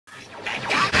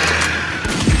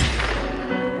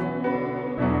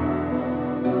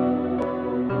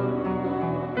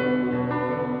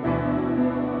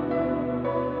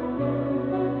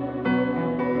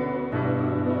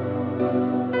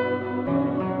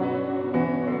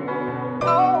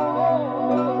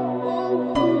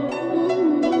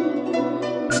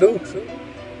True.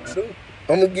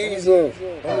 I'ma give you some.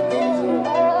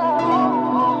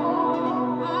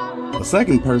 A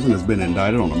second person has been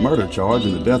indicted on a murder charge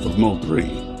in the death of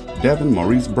Mo3. Devin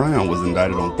Maurice Brown was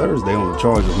indicted on Thursday on the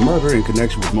charge of murder in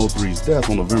connection with Mo3's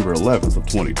death on November 11th of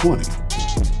 2020.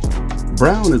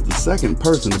 Brown is the second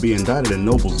person to be indicted in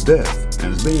Noble's death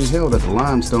and is being held at the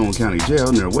Limestone County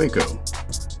Jail near Waco.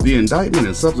 The indictment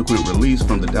and subsequent release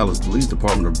from the Dallas Police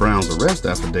Department of Brown's arrest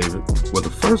affidavit were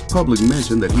the first public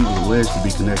mention that he was alleged to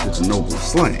be connected to Noble's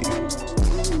slaying.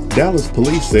 Dallas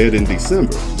police said in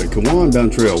December that Kawan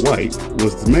Dontrell White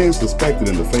was the man suspected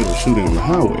in the fatal shooting on the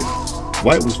highway.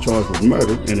 White was charged with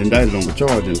murder and indicted on the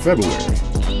charge in February.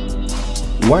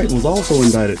 White was also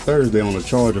indicted Thursday on a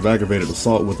charge of aggravated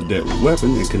assault with a deadly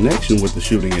weapon in connection with the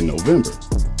shooting in November.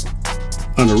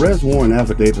 An arrest warrant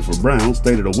affidavit for Brown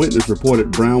stated a witness reported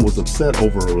Brown was upset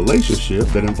over a relationship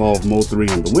that involved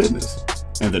Mo3 and the witness,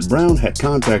 and that Brown had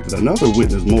contacted another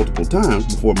witness multiple times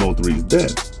before Mo3's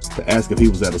death to ask if he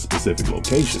was at a specific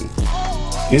location.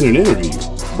 In an interview,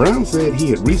 Brown said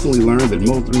he had recently learned that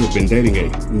Mo3 had been dating a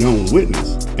known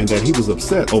witness and that he was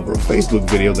upset over a Facebook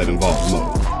video that involved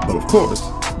Mo, but of course,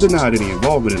 denied any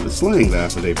involvement in the slaying, the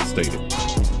affidavit stated.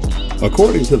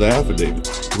 According to the affidavit,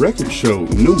 records show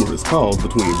numerous calls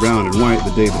between Brown and White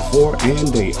the day before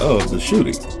and day of the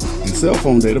shooting, and cell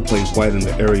phone data placed White in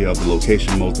the area of the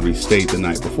location Mo3 stayed the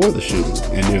night before the shooting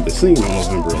and near the scene on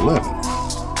November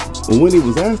 11th. When he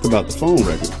was asked about the phone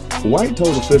records, White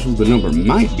told officials the number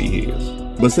might be his,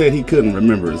 but said he couldn't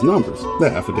remember his numbers,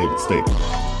 the affidavit stated.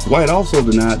 White also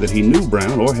denied that he knew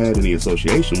Brown or had any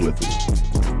association with him.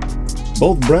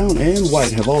 Both Brown and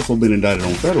White have also been indicted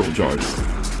on federal charges.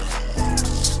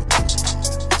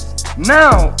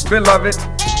 Now, beloved,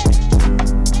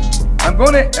 I'm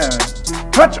going to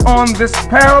touch on this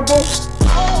parable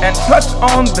and touch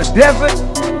on the desert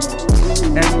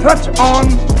and touch on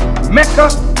Mecca,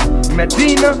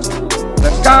 Medina, the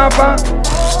Kaaba,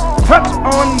 touch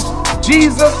on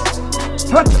Jesus,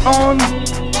 touch on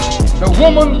the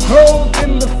woman clothed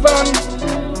in the sun,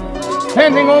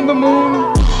 standing on the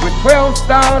moon with 12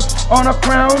 stars on a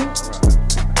crown.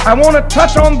 I want to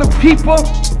touch on the people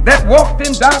that walked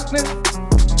in darkness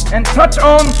and touch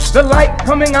on the light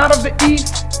coming out of the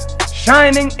east,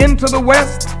 shining into the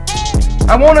west.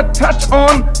 I want to touch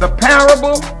on the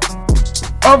parable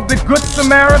of the Good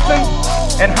Samaritan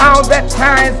and how that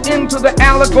ties into the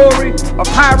allegory of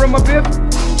Hiram Abiff.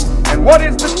 And what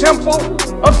is the temple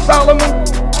of Solomon?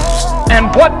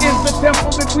 And what is the temple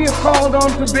that we are called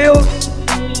on to build?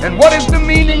 And what is the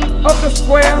meaning of the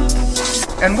square?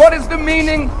 And what is the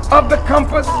meaning of the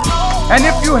compass? And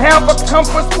if you have a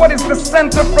compass, what is the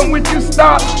center from which you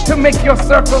start to make your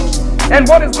circle? And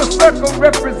what does the circle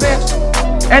represent?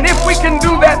 And if we can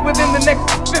do that within the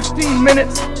next 15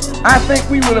 minutes, I think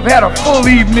we would have had a full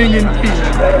evening in peace.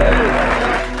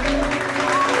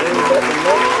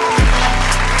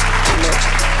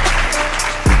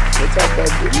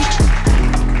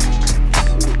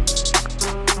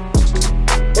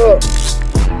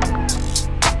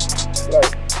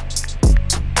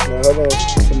 Hold on,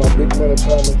 to my big money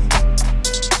partners.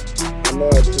 I know I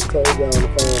just told you on the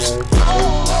phone.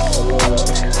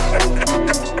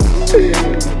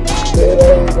 Man, I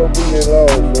ain't gonna be here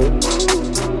long, bro.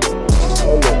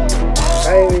 Hold on. I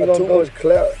ain't even gonna go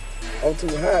clout. I'm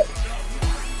too hot.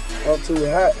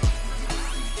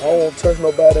 I don't want to touch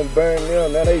nobody and burn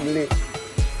them. Now they lit.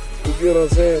 You get what I'm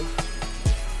saying?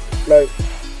 Like,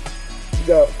 you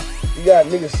got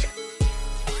niggas.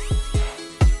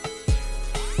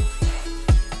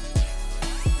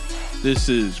 This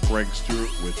is Greg Stewart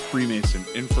with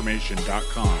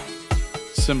FreemasonInformation.com,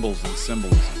 Symbols and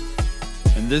Symbolism.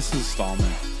 In this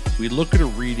installment, we look at a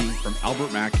reading from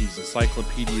Albert Mackey's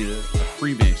Encyclopedia of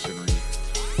Freemasonry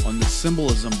on the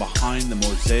symbolism behind the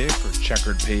mosaic or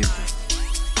checkered pavement.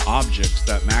 Objects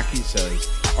that Mackey says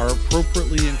are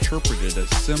appropriately interpreted as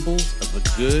symbols of the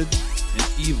good and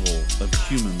evil of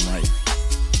human life.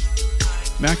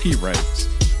 Mackey writes,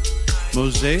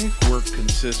 mosaic work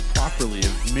consists properly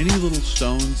of many little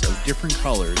stones of different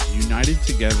colors united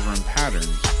together in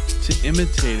patterns to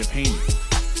imitate a painting.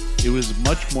 It was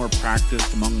much more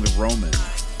practiced among the Romans,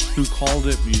 who called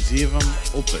it museum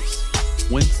opus,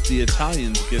 whence the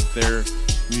Italians get their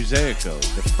mosaico,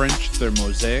 the French their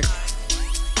mosaic,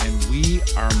 and we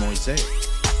our mosaic.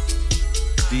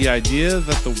 The idea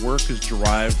that the work is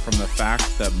derived from the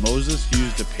fact that Moses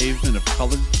used a pavement of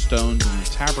colored stones in the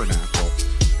tabernacle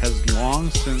has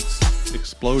long since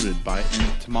exploded by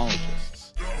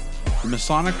entomologists. The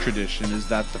Masonic tradition is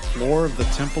that the floor of the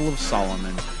Temple of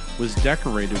Solomon was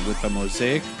decorated with a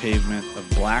mosaic pavement of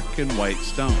black and white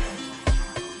stone.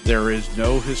 There is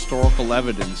no historical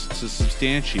evidence to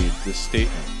substantiate this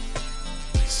statement.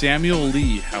 Samuel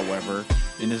Lee, however,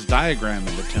 in his diagram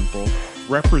of the temple,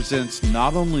 represents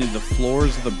not only the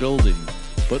floors of the building,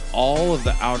 but all of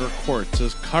the outer courts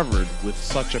as covered with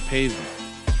such a pavement.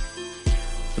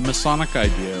 The Masonic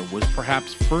idea was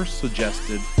perhaps first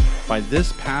suggested by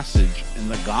this passage in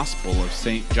the Gospel of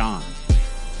St. John.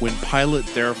 When Pilate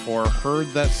therefore heard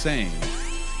that saying,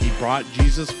 he brought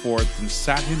Jesus forth and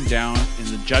sat him down in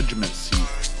the judgment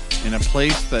seat in a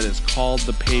place that is called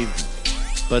the pavement,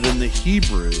 but in the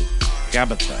Hebrew,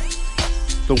 Gabbatha.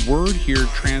 The word here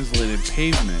translated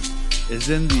pavement is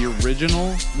in the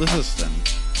original Lythyston,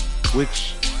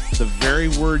 which the very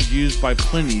word used by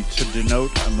Pliny to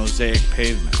denote a mosaic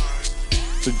pavement.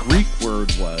 The Greek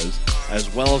word was,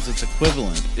 as well as its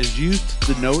equivalent, is used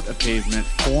to denote a pavement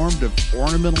formed of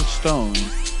ornamental stones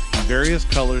in various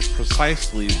colors,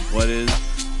 precisely what is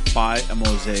by a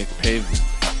mosaic pavement.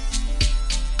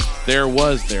 There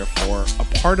was, therefore,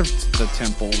 a part of the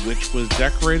temple which was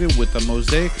decorated with a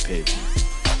mosaic pavement.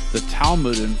 The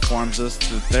Talmud informs us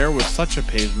that there was such a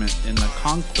pavement in the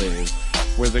conclave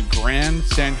where the Grand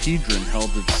Sanhedrin held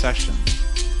its sessions.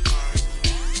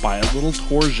 By a little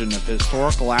torsion of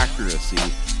historical accuracy,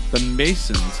 the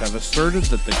Masons have asserted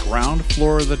that the ground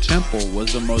floor of the temple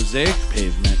was a mosaic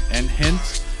pavement, and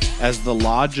hence, as the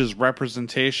lodge's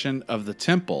representation of the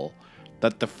temple,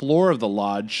 that the floor of the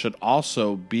lodge should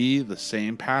also be the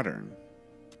same pattern.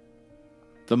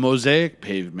 The mosaic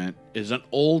pavement is an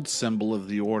old symbol of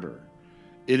the order.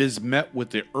 It is met with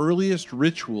the earliest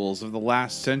rituals of the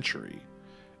last century.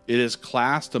 It is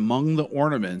classed among the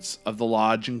ornaments of the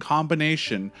lodge in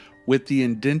combination with the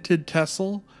indented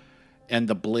tessel and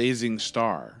the blazing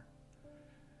star.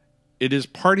 It is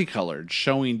parti-colored,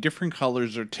 showing different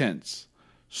colors or tints.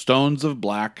 Stones of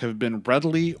black have been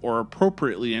readily or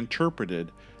appropriately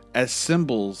interpreted as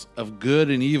symbols of good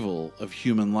and evil of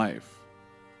human life.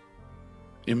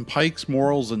 In Pike's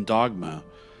Morals and Dogma,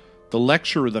 the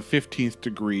lecture of the 15th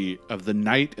degree of the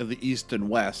Knight of the East and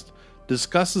West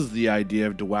discusses the idea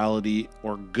of duality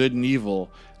or good and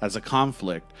evil as a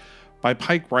conflict by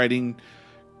Pike writing,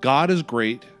 God is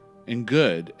great and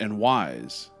good and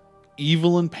wise.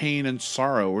 Evil and pain and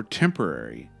sorrow are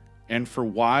temporary, and for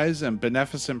wise and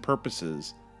beneficent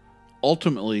purposes,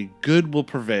 ultimately good will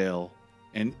prevail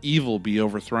and evil be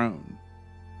overthrown.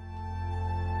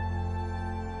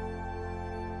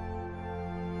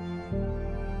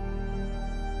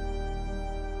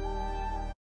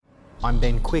 I'm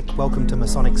Ben Quick, welcome to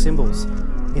Masonic Symbols.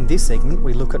 In this segment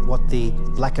we look at what the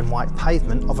black and white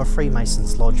pavement of a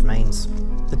Freemason's lodge means.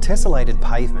 The tessellated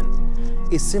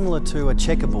pavement is similar to a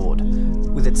checkerboard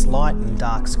with its light and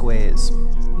dark squares.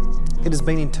 It has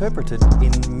been interpreted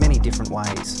in many different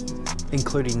ways,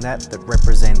 including that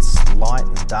represents light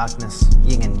and darkness,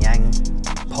 yin and yang,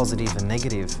 positive and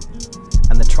negative,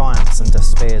 and the triumphs and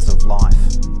despairs of life.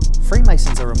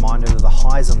 Freemasons are reminded of the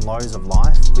highs and lows of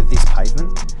life with this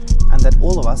pavement, and that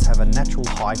all of us have a natural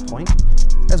high point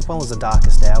as well as a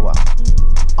darkest hour.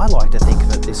 I like to think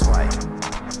of it this way.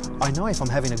 I know if I'm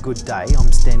having a good day,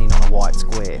 I'm standing on a white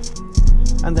square,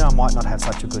 and then I might not have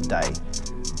such a good day,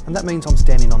 and that means I'm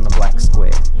standing on the black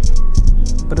square.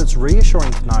 But it's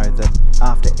reassuring to know that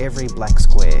after every black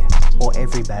square or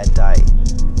every bad day,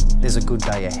 there's a good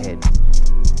day ahead.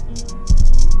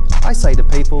 I say to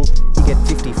people, you get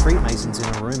 50 Freemasons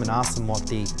in a room and ask them what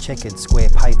the checkered square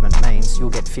pavement means,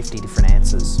 you'll get 50 different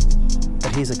answers.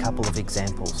 But here's a couple of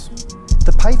examples.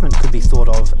 The pavement could be thought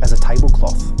of as a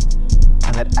tablecloth,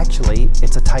 and that actually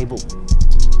it's a table.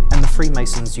 And the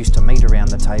Freemasons used to meet around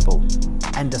the table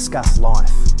and discuss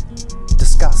life,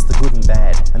 discuss the good and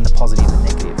bad and the positive and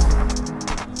negative.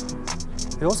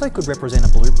 It also could represent a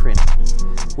blueprint,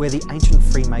 where the ancient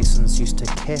Freemasons used to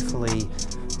carefully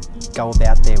go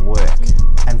about their work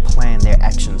and plan their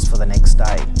actions for the next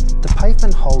day. The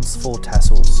pavement holds 4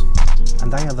 tassels,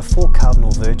 and they are the 4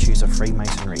 cardinal virtues of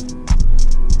Freemasonry: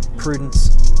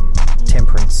 prudence,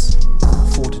 temperance,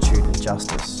 fortitude and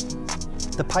justice.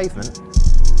 The pavement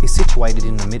is situated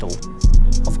in the middle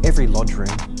of every lodge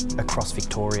room across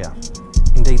Victoria,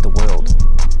 indeed the world.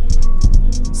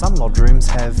 Some lodge rooms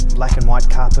have black and white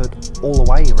carpet all the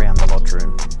way around the lodge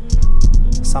room.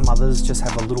 Some others just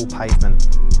have a little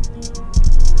pavement.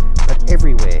 But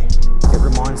everywhere, it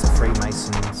reminds the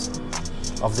Freemasons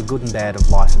of the good and bad of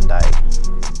life and day.